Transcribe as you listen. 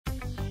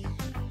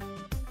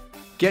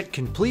Get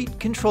complete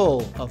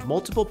control of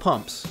multiple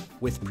pumps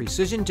with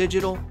Precision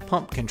Digital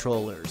pump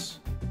controllers.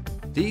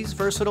 These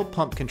versatile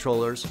pump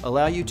controllers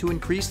allow you to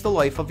increase the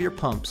life of your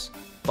pumps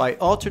by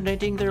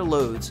alternating their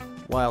loads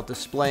while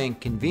displaying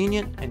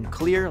convenient and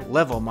clear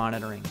level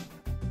monitoring.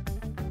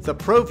 The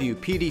ProView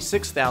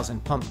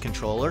PD6000 pump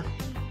controller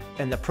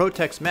and the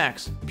Protex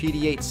Max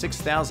PD8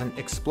 6000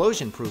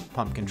 explosion-proof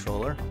pump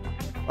controller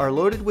are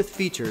loaded with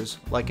features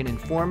like an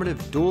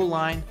informative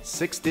dual-line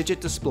 6-digit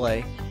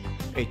display,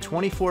 a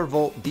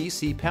 24-volt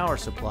DC power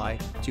supply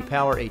to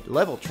power a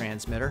level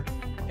transmitter,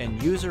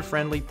 and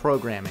user-friendly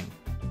programming.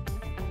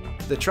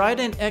 The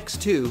Trident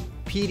X2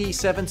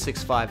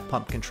 PD765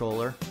 pump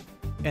controller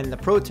and the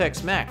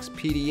Protex Max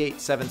PD8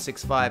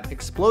 765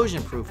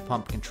 explosion-proof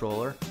pump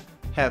controller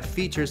have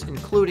features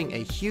including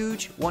a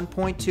huge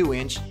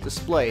 1.2-inch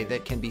display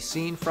that can be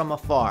seen from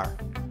afar,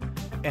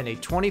 and a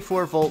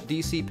 24-volt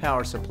DC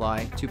power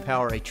supply to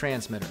power a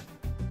transmitter.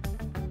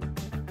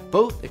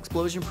 Both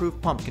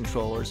explosion-proof pump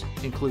controllers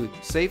include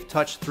safe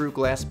touch-through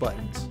glass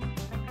buttons.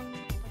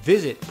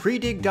 Visit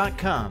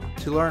predig.com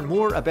to learn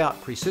more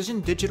about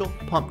Precision Digital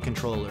pump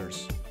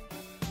controllers.